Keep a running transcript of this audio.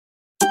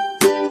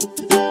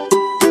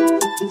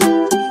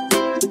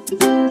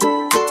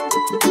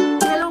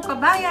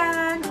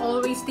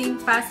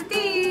Think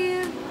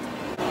Positive!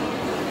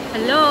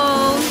 Hello!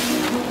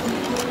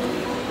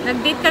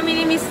 Nag-date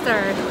kami ni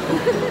Mr.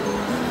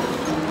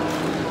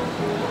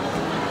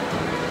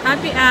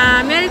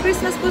 Merry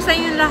Christmas po sa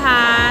inyo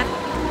lahat.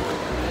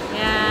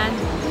 Yan.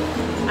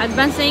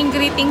 Advance na yung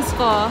greetings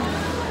ko.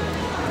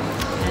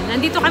 Yan.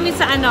 Nandito kami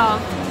sa ano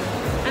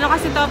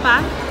kasi to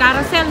pa?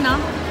 Carousel,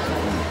 no?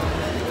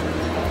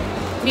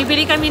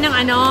 Bibili kami ng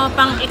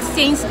pang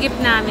exchange gift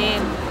namin.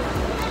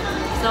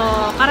 So,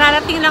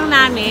 kararating lang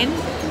namin.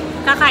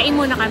 Kakain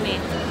muna kami.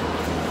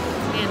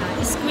 Ayan o,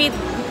 squid.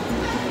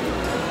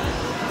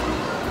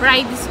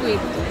 Fried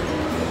squid.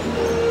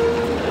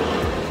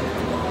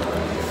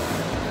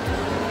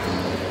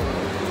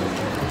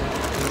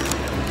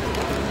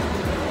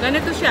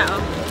 Ganito siya,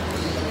 oh.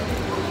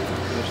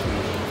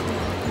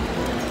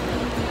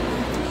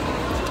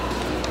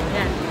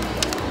 Ayan.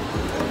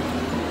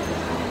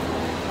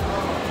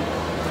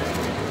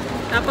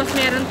 Tapos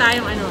meron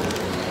tayong ano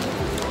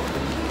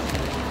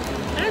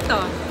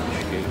to?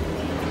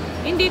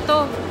 Hindi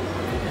to.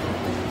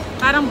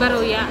 Parang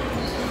baruya.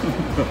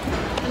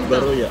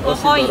 Baruya.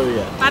 Okoy.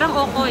 Baruya. Parang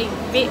okoy.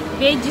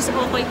 Veggies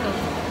okoy to.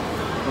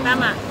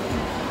 Tama.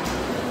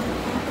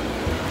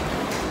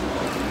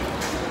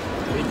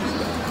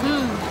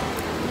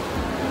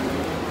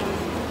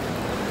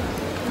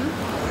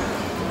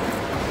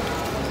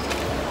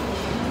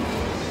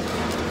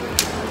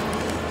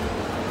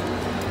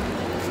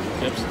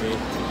 Chopstick.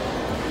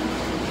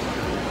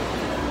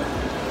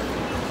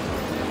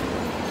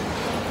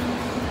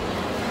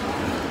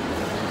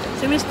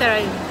 Si Mr.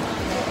 Ayun.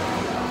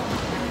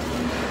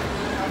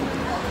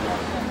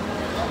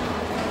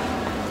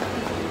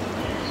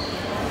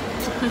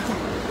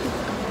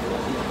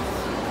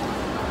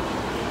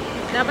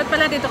 Dapat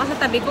pala dito ka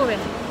sa tabi ko eh.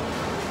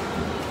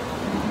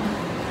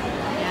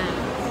 Ayan.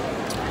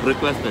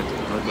 Requested.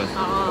 Request.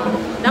 Oo.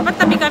 Dapat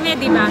tabi kami,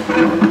 di ba?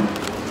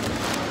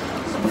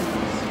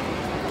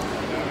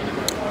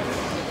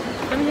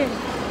 Come here.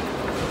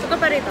 Suka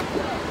pa rito.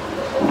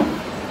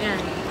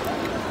 Ayan.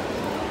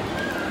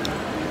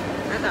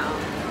 Ito, oh.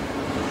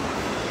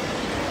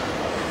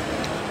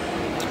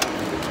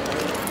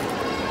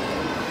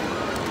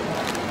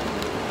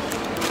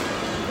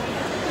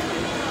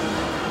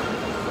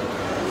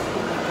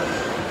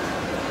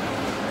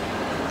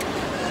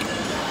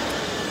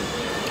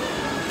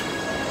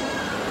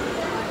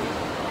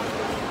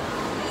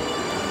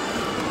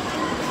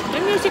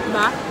 May music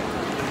ba?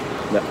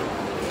 No.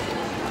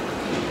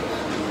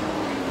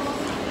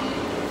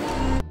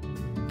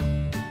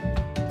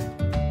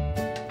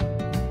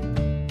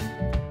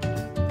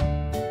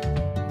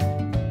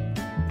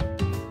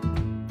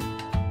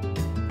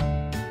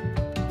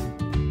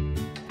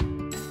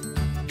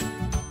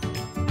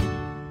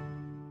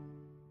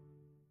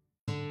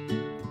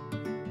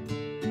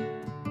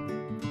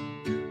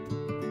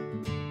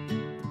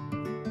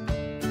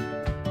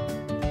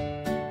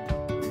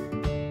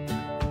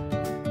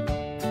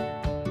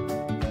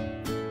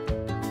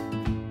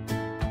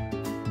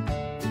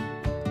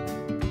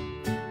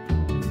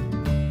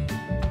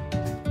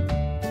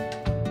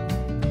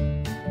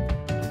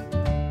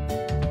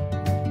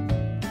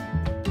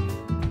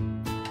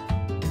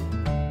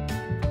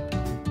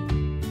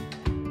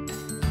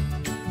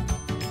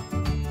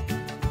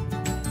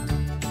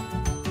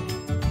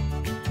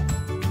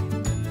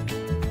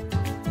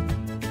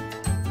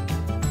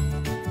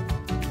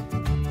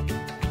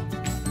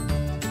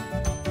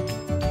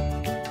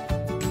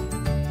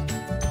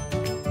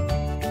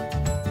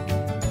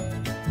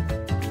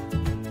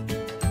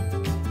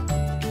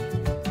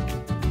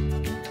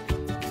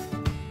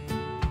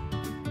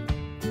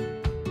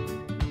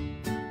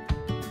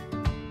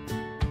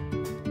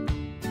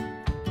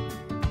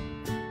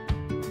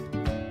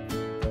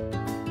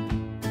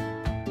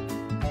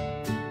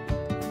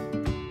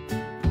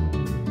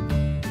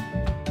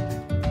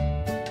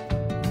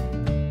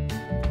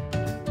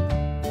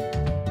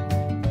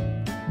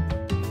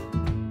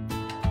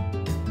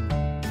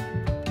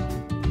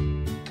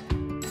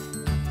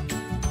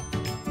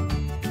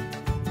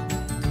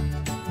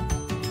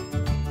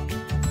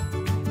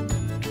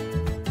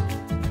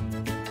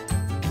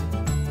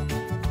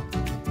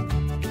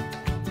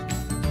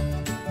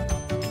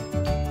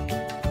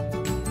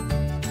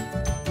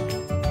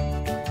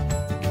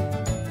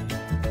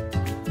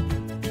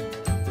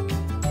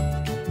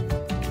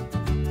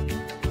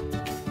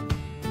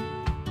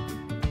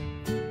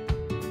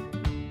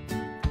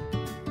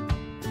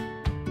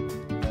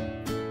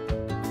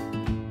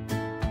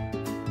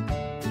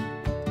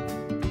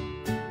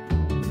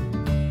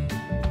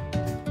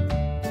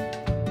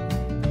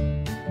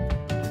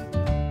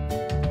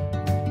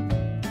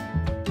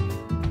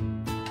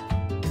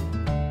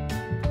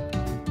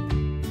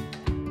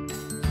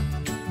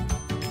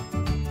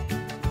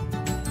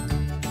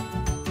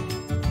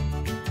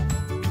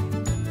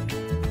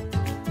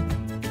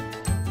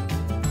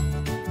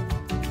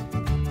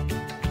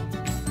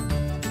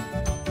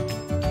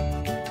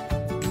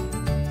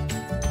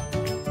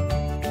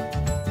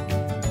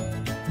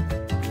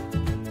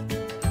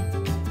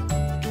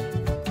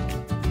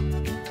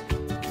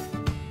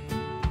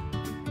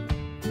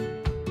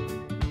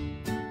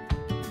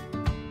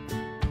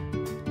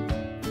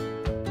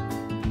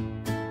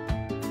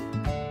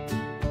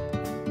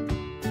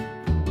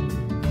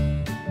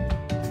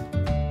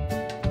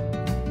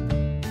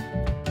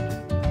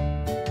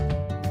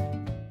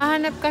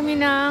 Naghahanap kami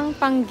ng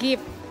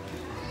pang-gift.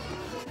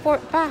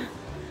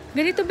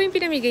 Ganito ba yung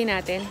pinamigay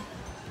natin?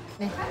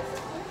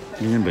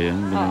 Ganyan ba yun?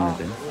 Ganyan Oo.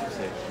 natin?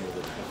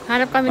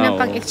 Hanap kami ng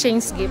Oo.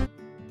 pang-exchange gift.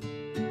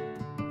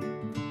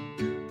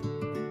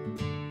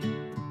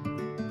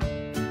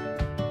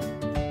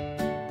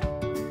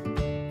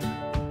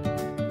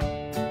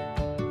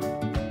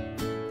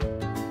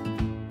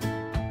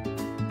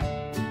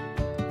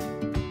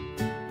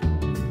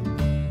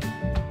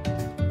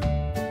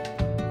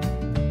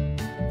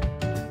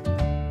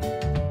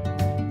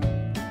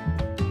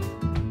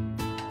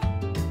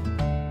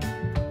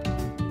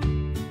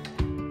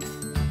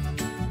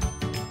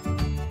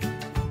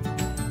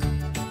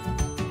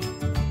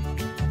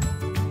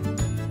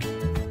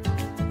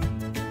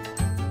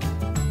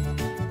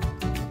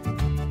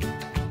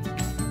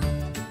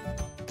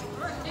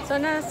 So,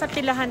 nasa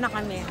pilahan na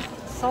kami.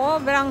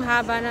 Sobrang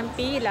haba ng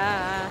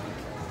pila.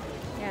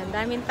 Yan,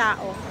 daming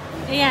tao.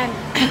 Ayan.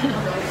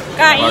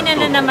 Kainan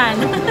na naman.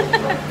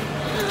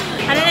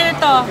 Ano na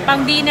to?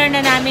 Pang dinner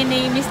na namin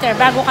ni Mr.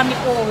 bago kami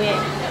uuwi.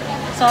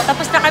 So,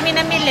 tapos na kami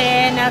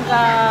namili.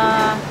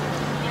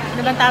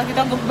 Ano bang tawag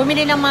dito?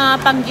 Bumili ng mga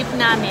pang-gift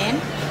namin.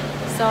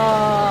 So,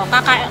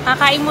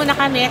 kakain muna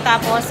kami.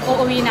 Tapos,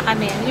 uuwi na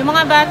kami. Yung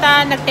mga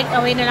bata, nag-take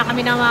away na lang kami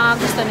ng mga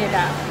gusto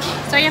nila.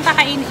 So, yung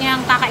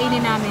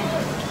kakainin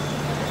namin.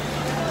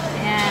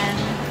 Ayan.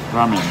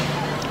 Ramen.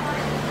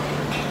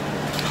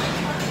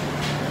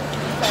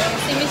 So,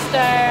 si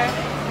Mr.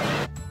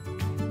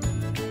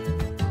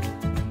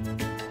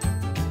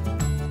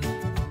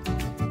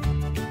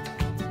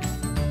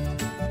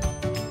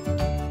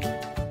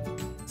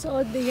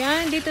 So,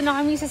 yan. Dito na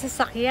kami sa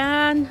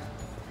sasakyan.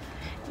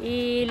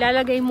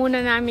 Ilalagay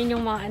muna namin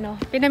yung mga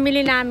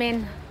pinamili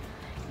namin.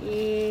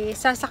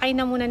 Sasakay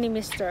na muna ni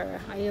Mr.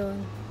 Ayun.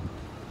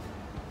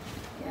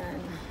 Yan.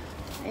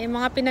 Ay,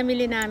 mga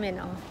pinamili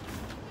namin, oh.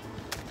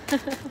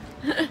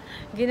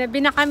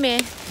 Ginabi na kami.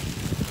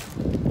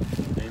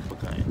 Ay,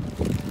 pagkain.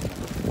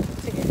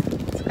 Sige,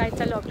 kahit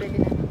sa loob pwede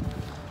na.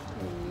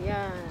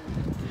 Ayan.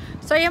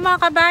 So yung mga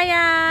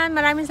kabayan,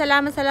 maraming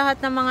salamat sa lahat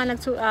ng mga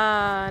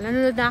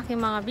nanonood na aking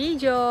mga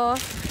video.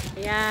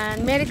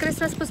 Ayan, Merry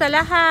Christmas po sa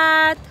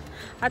lahat.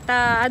 At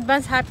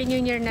advance Happy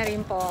New Year na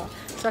rin po.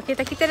 So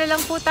kita-kita na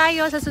lang po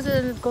tayo sa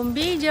susunod kong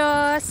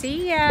video.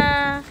 See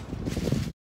ya!